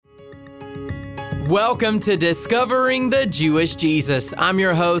Welcome to Discovering the Jewish Jesus. I'm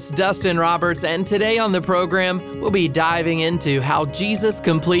your host, Dustin Roberts, and today on the program, we'll be diving into how Jesus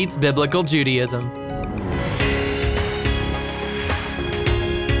completes biblical Judaism.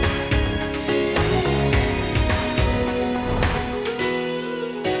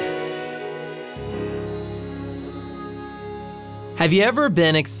 Have you ever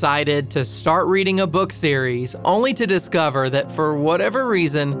been excited to start reading a book series only to discover that for whatever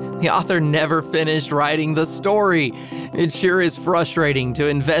reason, the author never finished writing the story? It sure is frustrating to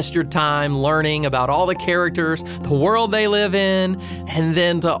invest your time learning about all the characters, the world they live in, and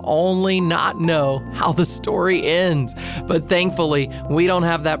then to only not know how the story ends. But thankfully, we don't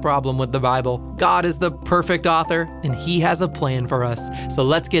have that problem with the Bible. God is the perfect author, and He has a plan for us. So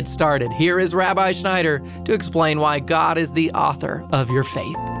let's get started. Here is Rabbi Schneider to explain why God is the author of your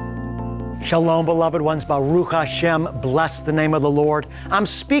faith. Shalom, beloved ones. Baruch Hashem. Bless the name of the Lord. I'm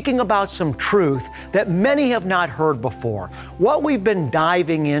speaking about some truth that many have not heard before. What we've been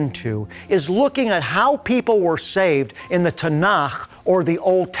diving into is looking at how people were saved in the Tanakh or the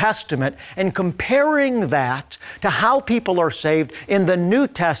Old Testament and comparing that to how people are saved in the New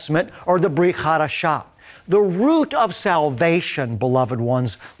Testament or the Brit Hadashah. The root of salvation, beloved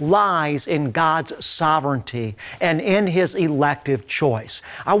ones, lies in God's sovereignty and in His elective choice.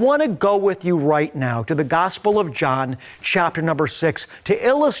 I want to go with you right now to the Gospel of John, chapter number 6, to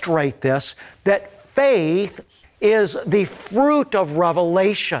illustrate this, that faith is the fruit of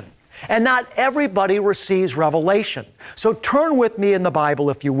revelation. And not everybody receives revelation. So turn with me in the Bible,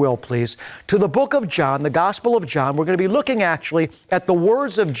 if you will, please, to the book of John, the Gospel of John. We're going to be looking actually at the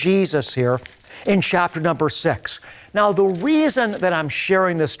words of Jesus here in chapter number 6. Now, the reason that I'm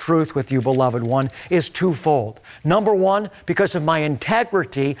sharing this truth with you, beloved one, is twofold. Number one, because of my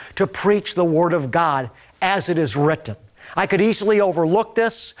integrity to preach the Word of God as it is written. I could easily overlook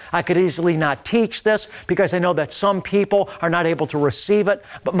this. I could easily not teach this because I know that some people are not able to receive it.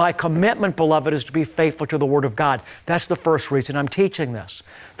 But my commitment, beloved, is to be faithful to the Word of God. That's the first reason I'm teaching this.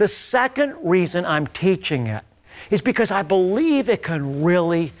 The second reason I'm teaching it is because I believe it can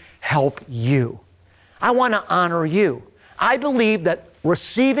really help you. I want to honor you. I believe that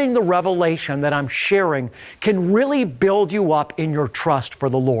receiving the revelation that I'm sharing can really build you up in your trust for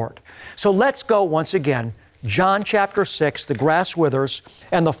the Lord. So let's go once again. John chapter 6, the grass withers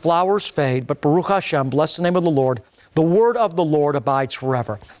and the flowers fade, but Baruch Hashem, bless the name of the Lord, the word of the Lord abides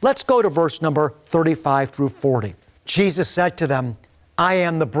forever. Let's go to verse number 35 through 40. Jesus said to them, I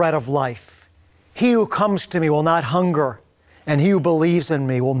am the bread of life. He who comes to me will not hunger, and he who believes in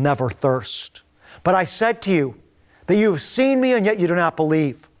me will never thirst. But I said to you that you have seen me, and yet you do not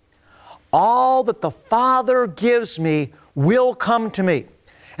believe. All that the Father gives me will come to me,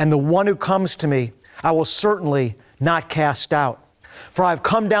 and the one who comes to me I will certainly not cast out. For I have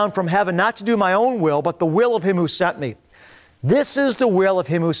come down from heaven not to do my own will, but the will of Him who sent me. This is the will of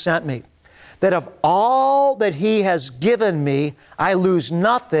Him who sent me, that of all that He has given me, I lose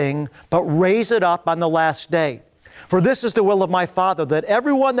nothing, but raise it up on the last day. For this is the will of my Father, that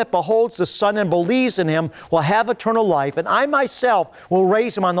everyone that beholds the Son and believes in Him will have eternal life, and I myself will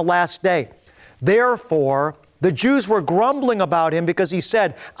raise him on the last day. Therefore, the Jews were grumbling about Him because He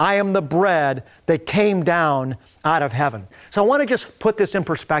said, I am the bread that came down out of heaven. So I want to just put this in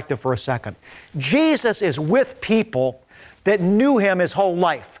perspective for a second. Jesus is with people that knew Him His whole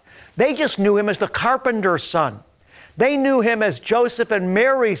life. They just knew Him as the carpenter's son. They knew Him as Joseph and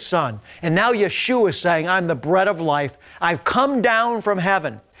Mary's son. And now Yeshua is saying, I'm the bread of life. I've come down from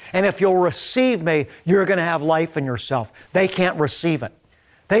heaven. And if you'll receive me, you're going to have life in yourself. They can't receive it.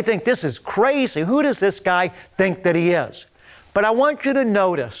 They think this is crazy. Who does this guy think that he is? But I want you to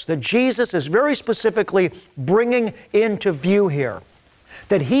notice that Jesus is very specifically bringing into view here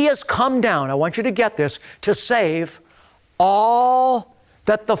that He has come down, I want you to get this, to save all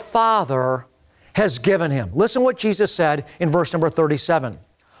that the Father has given Him. Listen what Jesus said in verse number 37.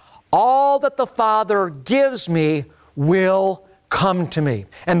 All that the Father gives me will come to me,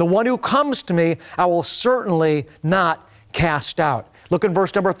 and the one who comes to me I will certainly not cast out. Look in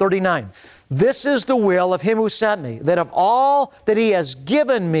verse number 39. This is the will of Him who sent me, that of all that He has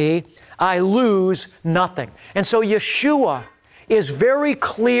given me, I lose nothing. And so Yeshua is very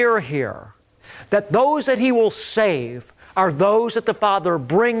clear here that those that He will save are those that the Father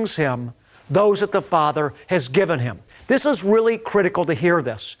brings Him, those that the Father has given Him. This is really critical to hear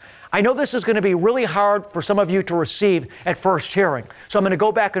this. I know this is going to be really hard for some of you to receive at first hearing. So I'm going to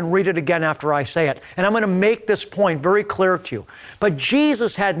go back and read it again after I say it. And I'm going to make this point very clear to you. But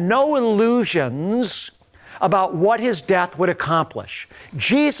Jesus had no illusions about what His death would accomplish.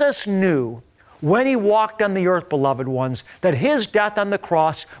 Jesus knew when He walked on the earth, beloved ones, that His death on the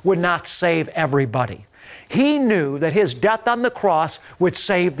cross would not save everybody. He knew that His death on the cross would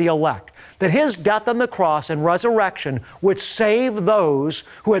save the elect, that His death on the cross and resurrection would save those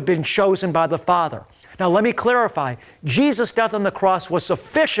who had been chosen by the Father. Now let me clarify, Jesus' death on the cross was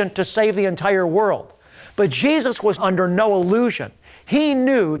sufficient to save the entire world, but Jesus was under no illusion. He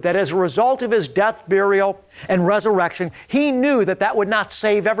knew that as a result of His death, burial, and resurrection, He knew that that would not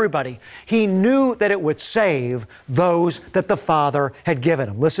save everybody. He knew that it would save those that the Father had given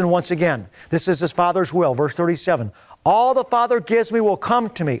Him. Listen once again. This is His Father's will. Verse 37. All the Father gives me will come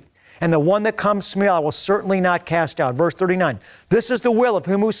to me, and the one that comes to me I will certainly not cast out. Verse 39. This is the will of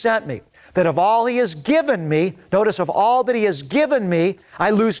Him who sent me, that of all He has given me, notice, of all that He has given me,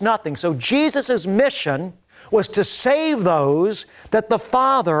 I lose nothing. So Jesus' mission was to save those that the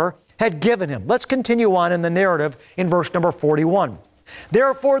Father had given Him. Let's continue on in the narrative in verse number 41.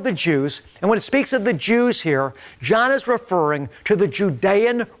 Therefore the Jews, and when it speaks of the Jews here, John is referring to the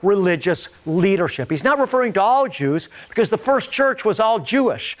Judean religious leadership. He's not referring to all Jews because the first church was all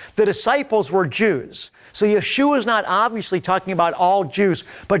Jewish. The disciples were Jews. So Yeshua is not obviously talking about all Jews,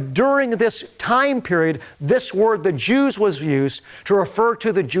 but during this time period, this word, the Jews, was used to refer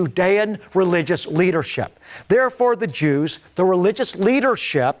to the Judean religious leadership. Therefore the Jews, the religious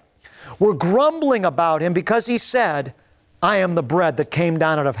leadership, were grumbling about Him because He said, I am the bread that came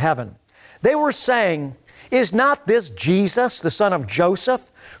down out of heaven. They were saying, is not this Jesus, the son of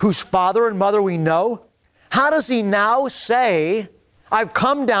Joseph, whose father and mother we know? How does He now say, I've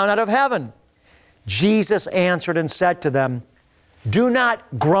come down out of heaven? Jesus answered and said to them, do not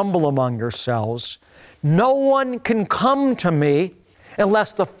grumble among yourselves. No one can come to me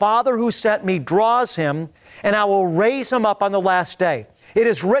unless the Father who sent me draws him, and I will raise him up on the last day. It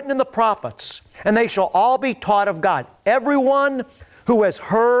is written in the prophets, and they shall all be taught of God. Everyone who has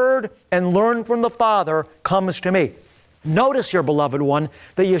heard and learned from the Father comes to me. Notice here, beloved one,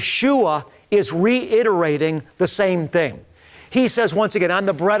 that Yeshua is reiterating the same thing. He says once again, I'm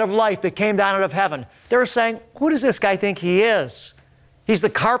the bread of life that came down out of heaven. They're saying, who does this guy think he is? He's the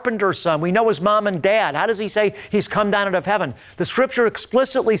carpenter's son. We know his mom and dad. How does he say he's come down out of heaven? The Scripture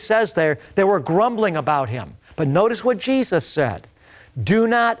explicitly says there they were grumbling about Him. But notice what Jesus said. Do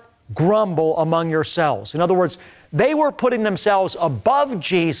not grumble among yourselves. In other words, they were putting themselves above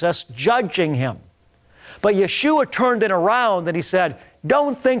Jesus, judging Him. But Yeshua turned it around and He said,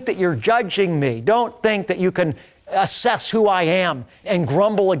 don't think that you're judging me. Don't think that you can assess who I am and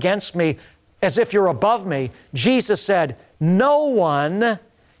grumble against me as if you're above me. Jesus said, no one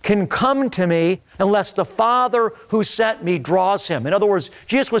can come to me unless the Father who sent me draws him. In other words,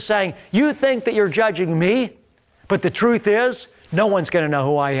 Jesus was saying, you think that you're judging me, but the truth is, no one's going to know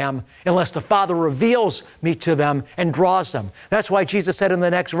who I am unless the Father reveals me to them and draws them. That's why Jesus said in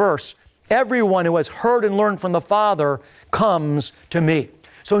the next verse, everyone who has heard and learned from the Father comes to me.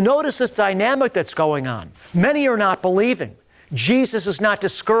 So notice this dynamic that's going on. Many are not believing. Jesus is not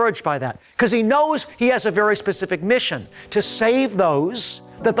discouraged by that because He knows He has a very specific mission to save those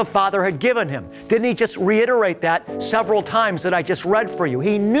that the Father had given Him. Didn't He just reiterate that several times that I just read for you?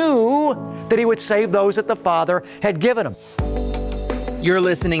 He knew that He would save those that the Father had given Him. You're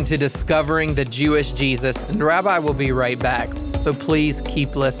listening to Discovering the Jewish Jesus, and Rabbi will be right back, so please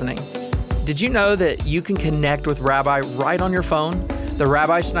keep listening. Did you know that you can connect with Rabbi right on your phone? The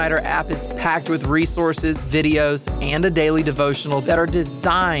Rabbi Schneider app is packed with resources, videos, and a daily devotional that are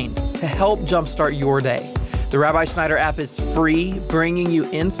designed to help jumpstart your day. The Rabbi Schneider app is free, bringing you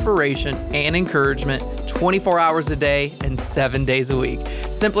inspiration and encouragement 24 hours a day and 7 days a week.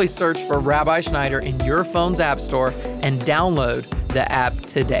 Simply search for Rabbi Schneider in your phone's app store and download the app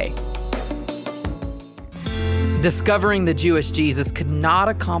today. Discovering the Jewish Jesus could not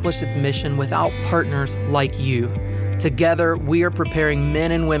accomplish its mission without partners like you. Together, we are preparing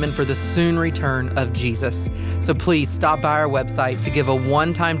men and women for the soon return of Jesus. So please stop by our website to give a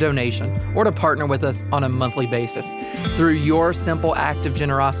one-time donation or to partner with us on a monthly basis. Through your simple act of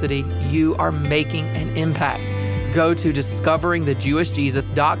generosity, you are making an impact. Go to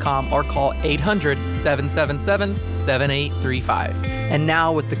discoveringthejewishjesus.com or call 800-777-7835. And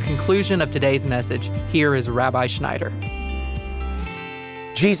now, with the conclusion of today's message, here is Rabbi Schneider.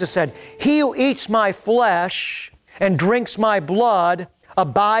 Jesus said, he who eats my flesh and drinks my blood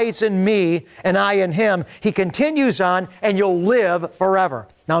abides in me and I in him. He continues on, and you'll live forever.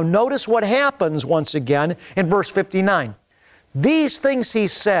 Now notice what happens once again in verse 59. These things he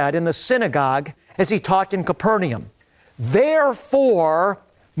said in the synagogue as he taught in Capernaum. Therefore,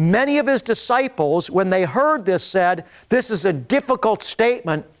 many of his disciples, when they heard this, said, this is a difficult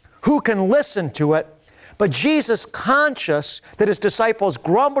statement. Who can listen to it? But Jesus, conscious that his disciples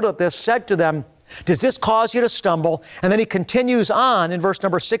grumbled at this, said to them, does this cause you to stumble? And then he continues on in verse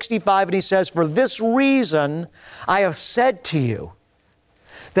number 65, and he says, for this reason I have said to you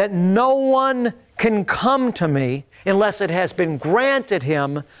that no one can come to me unless it has been granted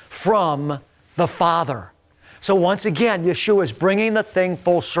him from the Father. So once again, Yeshua is bringing the thing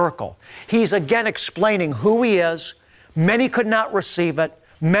full circle. He's again explaining who he is. Many could not receive it.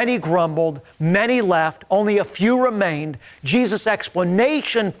 Many grumbled, many left, only a few remained. Jesus'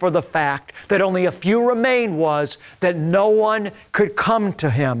 explanation for the fact that only a few remained was that no one could come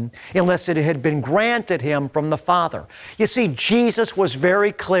to him unless it had been granted him from the Father. You see, Jesus was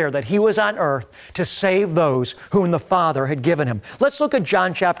very clear that he was on earth to save those whom the Father had given him. Let's look at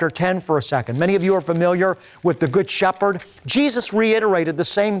John chapter 10 for a second. Many of you are familiar with the Good Shepherd. Jesus reiterated the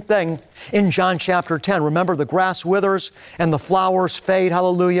same thing in John chapter 10. Remember, the grass withers and the flowers fade.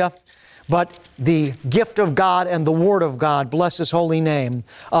 Hallelujah. But the gift of God and the Word of God, bless His holy name,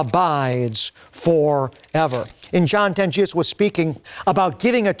 abides forever. In John 10, Jesus was speaking about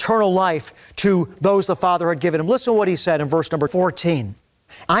giving eternal life to those the Father had given him. Listen to what he said in verse number 14.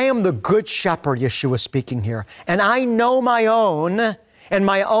 I am the good shepherd, Yeshua speaking here, and I know my own, and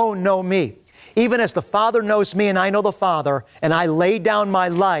my own know me. Even as the Father knows me and I know the Father, and I lay down my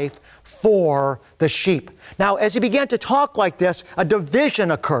life for the sheep. Now, as he began to talk like this, a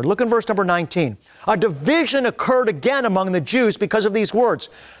division occurred. Look in verse number 19. A division occurred again among the Jews because of these words.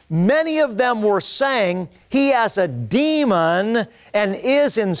 Many of them were saying, he has a demon and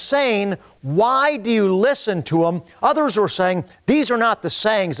is insane. Why do you listen to him? Others were saying, these are not the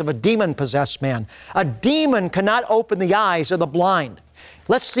sayings of a demon-possessed man. A demon cannot open the eyes of the blind.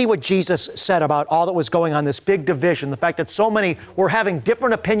 Let's see what Jesus said about all that was going on, this big division, the fact that so many were having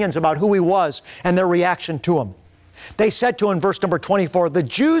different opinions about who he was and their reaction to him. They said to him in verse number 24, the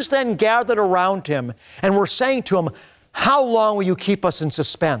Jews then gathered around him and were saying to him, how long will you keep us in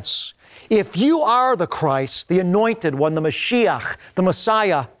suspense? If you are the Christ, the Anointed One, the Mashiach, the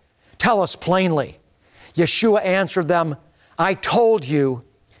Messiah, tell us plainly. Yeshua answered them, I told you,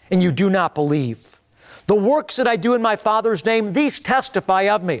 and you do not believe. The works that I do in my Father's name, these testify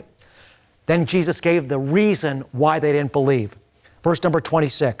of me. Then Jesus gave the reason why they didn't believe. Verse number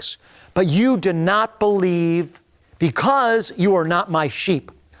 26. But you do not believe because you are not my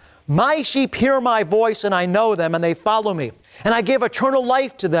sheep. My sheep hear my voice, and I know them, and they follow me. And I give eternal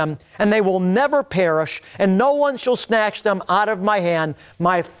life to them, and they will never perish, and no one shall snatch them out of my hand.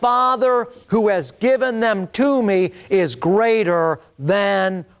 My Father, who has given them to me, is greater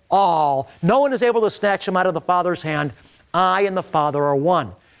than all. No one is able to snatch them out of the Father's hand. I and the Father are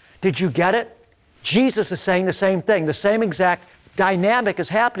one. Did you get it? Jesus is saying the same thing. The same exact dynamic is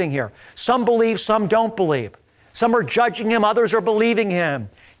happening here. Some believe, some don't believe. Some are judging him, others are believing him.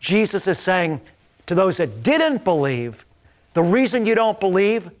 Jesus is saying to those that didn't believe, the reason you don't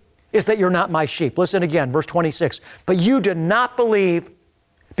believe is that you're not my sheep. Listen again, verse 26. But you did not believe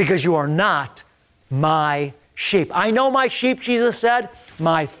because you are not my sheep. I know my sheep, Jesus said.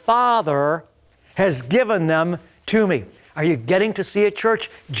 My Father has given them to me. Are you getting to see it, church?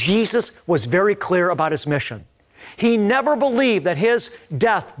 Jesus was very clear about his mission. He never believed that his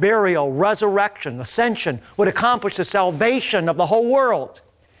death, burial, resurrection, ascension would accomplish the salvation of the whole world.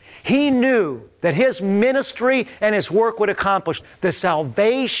 He knew that his ministry and his work would accomplish the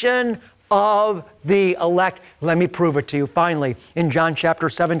salvation of the elect. Let me prove it to you finally in John chapter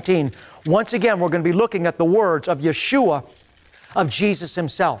 17. Once again, we're going to be looking at the words of Yeshua, of Jesus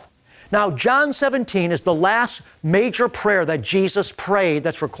himself. Now, John 17 is the last major prayer that Jesus prayed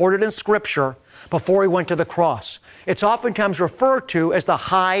that's recorded in Scripture before he went to the cross. It's oftentimes referred to as the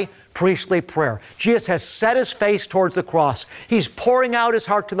high priestly prayer. Jesus has set his face towards the cross. He's pouring out his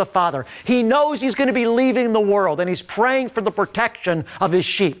heart to the Father. He knows he's going to be leaving the world, and he's praying for the protection of his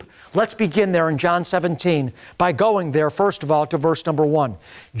sheep. Let's begin there in John 17 by going there, first of all, to verse number 1.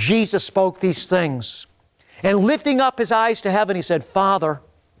 Jesus spoke these things, and lifting up his eyes to heaven, he said, Father,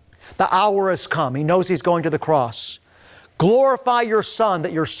 the hour has come. He knows he's going to the cross. Glorify your Son,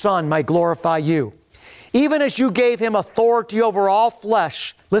 that your Son might glorify you. Even as you gave him authority over all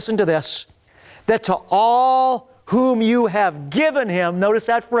flesh, listen to this, that to all whom you have given him, notice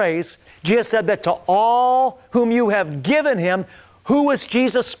that phrase, Jesus said that to all whom you have given him. Who was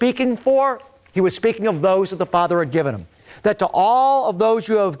Jesus speaking for? He was speaking of those that the Father had given him. That to all of those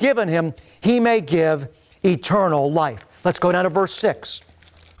you have given him, he may give eternal life. Let's go down to verse 6.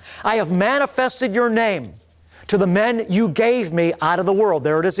 I have manifested your name to the men you gave me out of the world.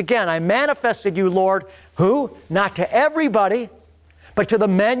 There it is again. I manifested you, Lord. Who? Not to everybody, but to the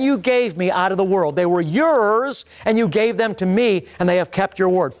men you gave me out of the world. They were yours, and you gave them to me, and they have kept your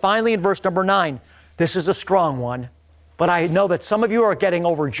word. Finally, in verse number 9, This is a strong one, but I know that some of you are getting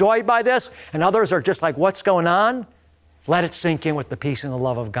overjoyed by this, and others are just like, what's going on? Let it sink in with the peace and the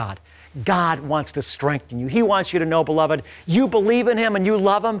love of God. God wants to strengthen you. He wants you to know, beloved, you believe in Him and you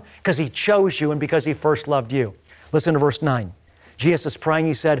love Him because He chose you and because He first loved you. Listen to verse 9. Jesus is praying.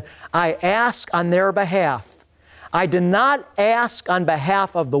 He said, I ask on their behalf. I do not ask on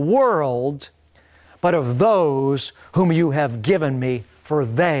behalf of the world, but of those whom you have given me, for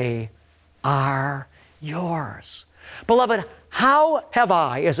they are yours. Beloved, how have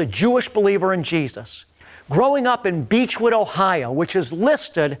I, as a Jewish believer in Jesus, growing up in Beechwood, Ohio, which is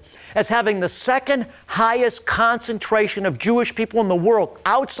listed as having the second highest concentration of Jewish people in the world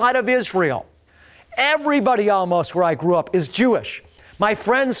outside of Israel. Everybody almost where I grew up is Jewish. My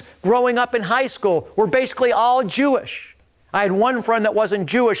friends growing up in high school were basically all Jewish. I had one friend that wasn't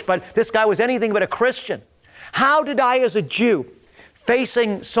Jewish, but this guy was anything but a Christian. How did I, as a Jew,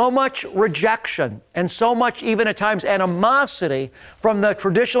 facing so much rejection and so much, even at times, animosity from the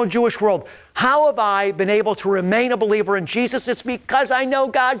traditional Jewish world, how have I been able to remain a believer in Jesus? It's because I know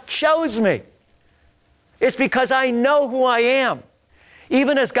God chose me. It's because I know who I am.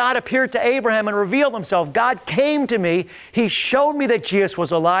 Even as God appeared to Abraham and revealed Himself, God came to me. He showed me that Jesus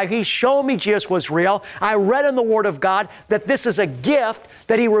was alive. He showed me Jesus was real. I read in the Word of God that this is a gift,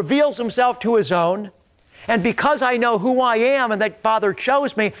 that He reveals Himself to His own. And because I know who I am and that Father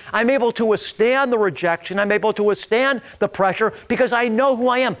chose me, I'm able to withstand the rejection. I'm able to withstand the pressure because I know who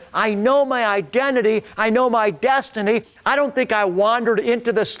I am. I know my identity. I know my destiny. I don't think I wandered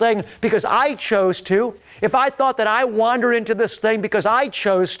into this thing because I chose to. If I thought that I wandered into this thing because I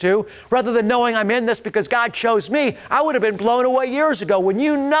chose to, rather than knowing I'm in this because God chose me, I would have been blown away years ago. When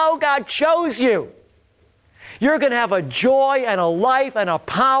you know God chose you, you're going to have a joy and a life and a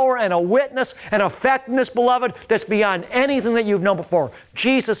power and a witness and effectiveness, beloved, that's beyond anything that you've known before.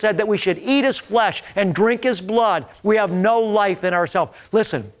 Jesus said that we should eat His flesh and drink His blood. We have no life in ourselves.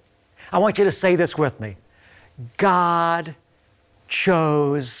 Listen, I want you to say this with me. God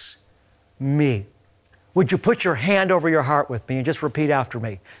chose me. Would you put your hand over your heart with me and just repeat after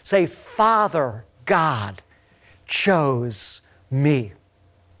me? Say, Father God chose me.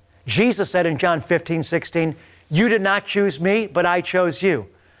 Jesus said in John 15:16, you did not choose me, but I chose you.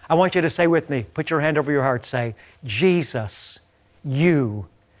 I want you to say with me, put your hand over your heart, say, Jesus, you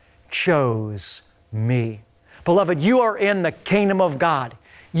chose me. Beloved, you are in the kingdom of God.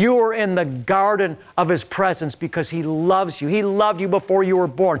 You are in the garden of His presence because He loves you. He loved you before you were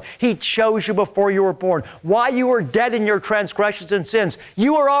born. He chose you before you were born. While you were dead in your transgressions and sins,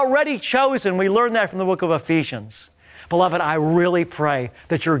 you were already chosen. We learned that from the book of Ephesians. Beloved, I really pray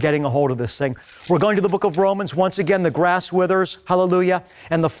that you're getting a hold of this thing. We're going to the book of Romans. Once again, the grass withers, hallelujah,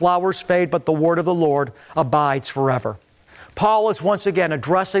 and the flowers fade, but the word of the Lord abides forever. Paul is once again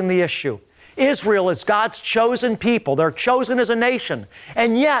addressing the issue. Israel is God's chosen people. They're chosen as a nation.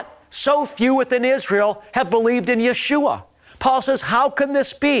 And yet, so few within Israel have believed in Yeshua. Paul says, how can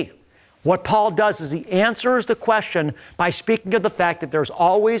this be? What Paul does is he answers the question by speaking of the fact that there's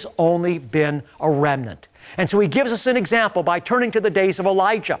always only been a remnant. And so he gives us an example by turning to the days of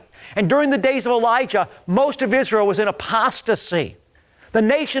Elijah. And during the days of Elijah, most of Israel was in apostasy. The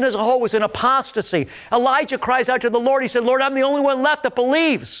nation as a whole was in apostasy. Elijah cries out to the Lord. He said, Lord, I'm the only one left that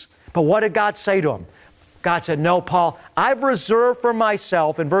believes. But what did God say to him? God said, no, Paul, I've reserved for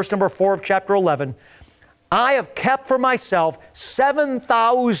myself, in verse number 4 of chapter 11, I have kept for myself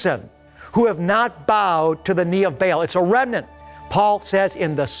 7,000 who have not bowed to the knee of Baal. It's a remnant. Paul says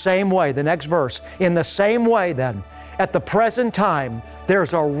in the same way, the next verse, in the same way then, at the present time,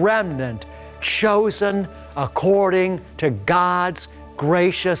 there's a remnant chosen according to God's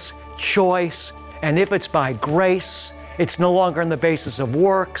gracious choice. And if it's by grace, it's no longer on the basis of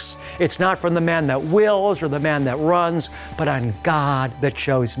works. It's not from the man that wills or the man that runs, but on God that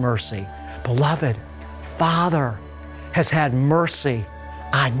shows mercy. Beloved, Father has had mercy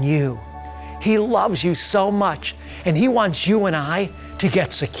on you. He loves you so much, and He wants you and I to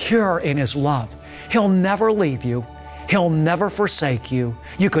get secure in His love. He'll never leave you. He'll never forsake you.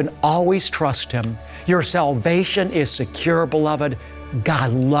 You can always trust Him. Your salvation is secure, beloved.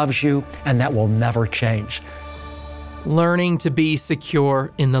 God loves you, and that will never change. Learning to be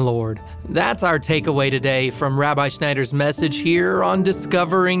secure in the Lord. That's our takeaway today from Rabbi Schneider's message here on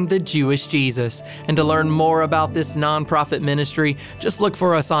Discovering the Jewish Jesus. And to learn more about this nonprofit ministry, just look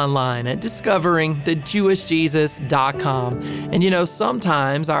for us online at discoveringthejewishjesus.com. And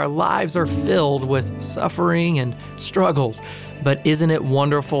sometimes our lives are filled with suffering and struggles. But isn't it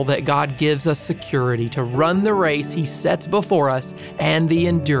wonderful that God gives us security to run the race He sets before us and the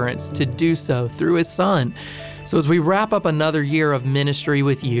endurance to do so through His Son? So as we wrap up another year of ministry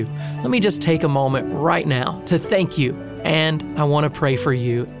with you, let me just take a moment right now to thank you. And I want to pray for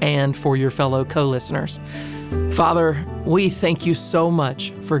you and for your fellow co-listeners. Father, we thank you so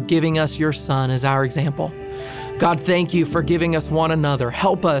much for giving us your Son as our example. God, thank you for giving us one another.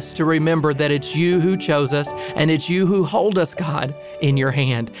 Help us to remember that it's you who chose us and it's you who hold us, God, in your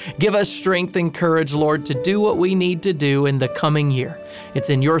hand. Give us strength and courage, Lord, to do what we need to do in the coming year. It's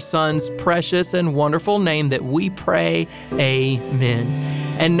in your Son's precious and wonderful name that we pray, amen.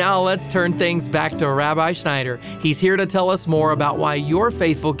 And now let's turn things back to Rabbi Schneider. He's here to tell us more about why your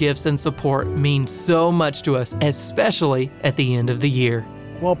faithful gifts and support mean so much to us, especially at the end of the year.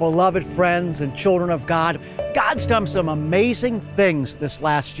 Well, beloved friends and children of God, God's done some amazing things this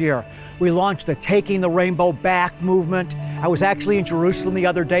last year. We launched the Taking the Rainbow Back movement. I was actually in Jerusalem the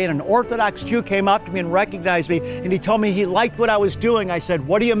other day, and an Orthodox Jew came up to me and recognized me, and he told me he liked what I was doing. I said,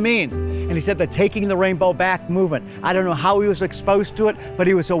 "What do you mean?" And he said, "The Taking the Rainbow Back movement." I don't know how he was exposed to it, but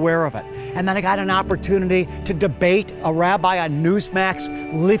he was aware of it. And then I got an opportunity to debate a rabbi on Newsmax,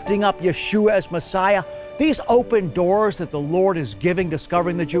 lifting up Yeshua as Messiah. These open doors that the Lord is giving,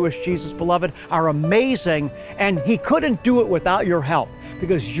 discovering the Jewish Jesus, beloved, are amazing, and He couldn't do it without your help,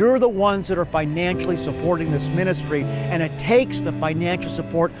 because you're the ones that are financially supporting this ministry, and it takes the financial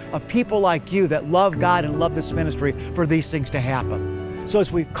support of people like you that love God and love this ministry for these things to happen. So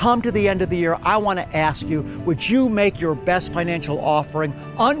as we've come to the end of the year, I want to ask you, would you make your best financial offering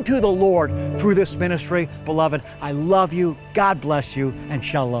unto the Lord through this ministry? Beloved, I love you, God bless you, and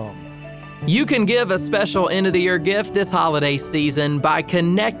shalom. You can give a special end-of-the-year gift this holiday season by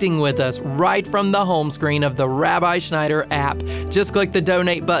connecting with us right from the home screen of the Rabbi Schneider app. Just click the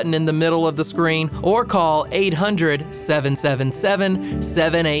donate button in the middle of the screen or call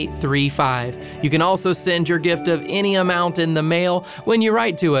 800-777-7835. You can also send your gift of any amount in the mail when you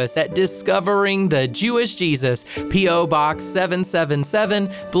write to us at Discovering the Jewish Jesus, P.O. Box 777,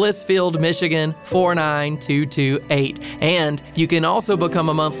 Blissfield, Michigan 49228. And you can also become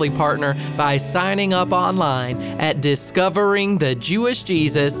a monthly partner by signing up online at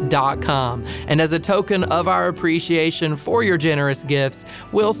discoveringthejewishjesus.com. And as a token of our appreciation for your generous gifts,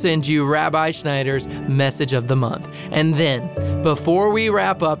 we'll send you Rabbi Schneider's Message of the Month. And then, before we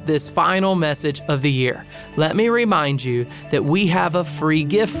wrap up this final message of the year, let me remind you that we have a free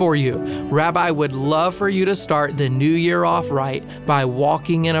gift for you. Rabbi would love for you to start the new year off right by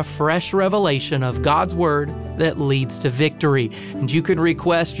walking in a fresh revelation of God's Word that leads to victory. And you can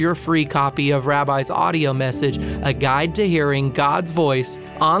request your free copy of Rabbi's audio message, A Guide to Hearing God's Voice,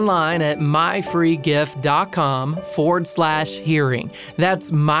 online at myfreegift.com/hearing.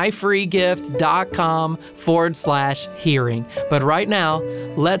 That's myfreegift.com/hearing. But right now,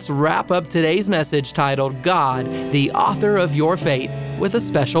 let's wrap up today's message titled God, the Author of Your Faith, with a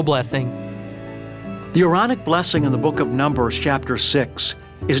special blessing. The Aaronic blessing in the book of Numbers, chapter 6,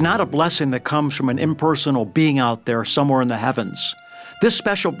 is not a blessing that comes from an impersonal being out there somewhere in the heavens. This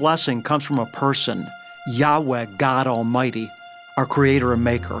special blessing comes from a person, Yahweh, God Almighty, our Creator and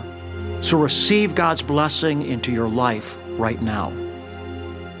Maker. So receive God's blessing into your life right now.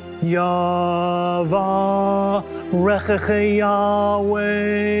 Yavarechecha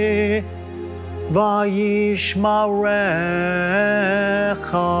Yahweh,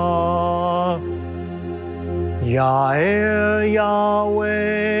 vayishmarecha. Ya'er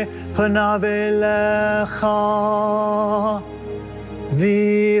Yahweh panav elecha,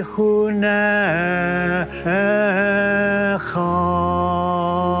 vichunecha.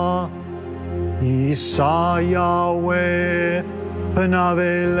 Yisa Yahweh panav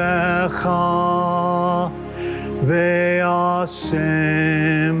elecha, ve'asem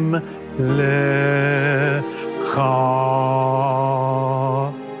lecha.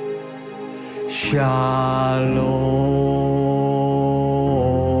 Shalom.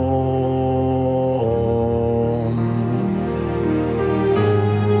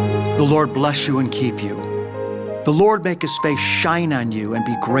 The Lord bless you and keep you. The Lord make His face shine on you and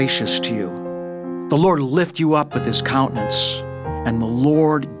be gracious to you. The Lord lift you up with His countenance, and the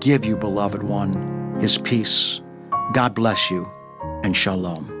Lord give you, beloved one, His peace. God bless you, and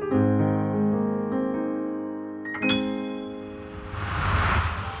shalom.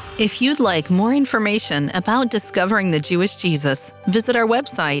 If you'd like more information about Discovering the Jewish Jesus, visit our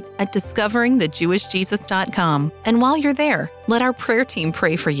website at discoveringthejewishjesus.com. And while you're there, let our prayer team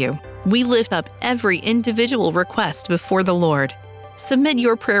pray for you. We lift up every individual request before the Lord. Submit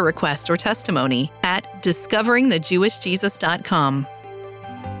your prayer request or testimony at discoveringthejewishjesus.com.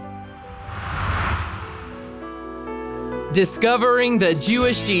 Discovering the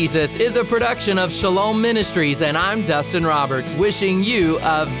Jewish Jesus is a production of Shalom Ministries, and I'm Dustin Roberts, wishing you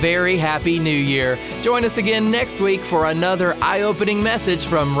a very happy New Year. Join us again next week for another eye-opening message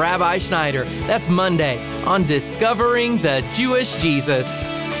from Rabbi Schneider. That's Monday on Discovering the Jewish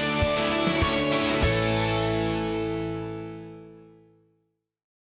Jesus.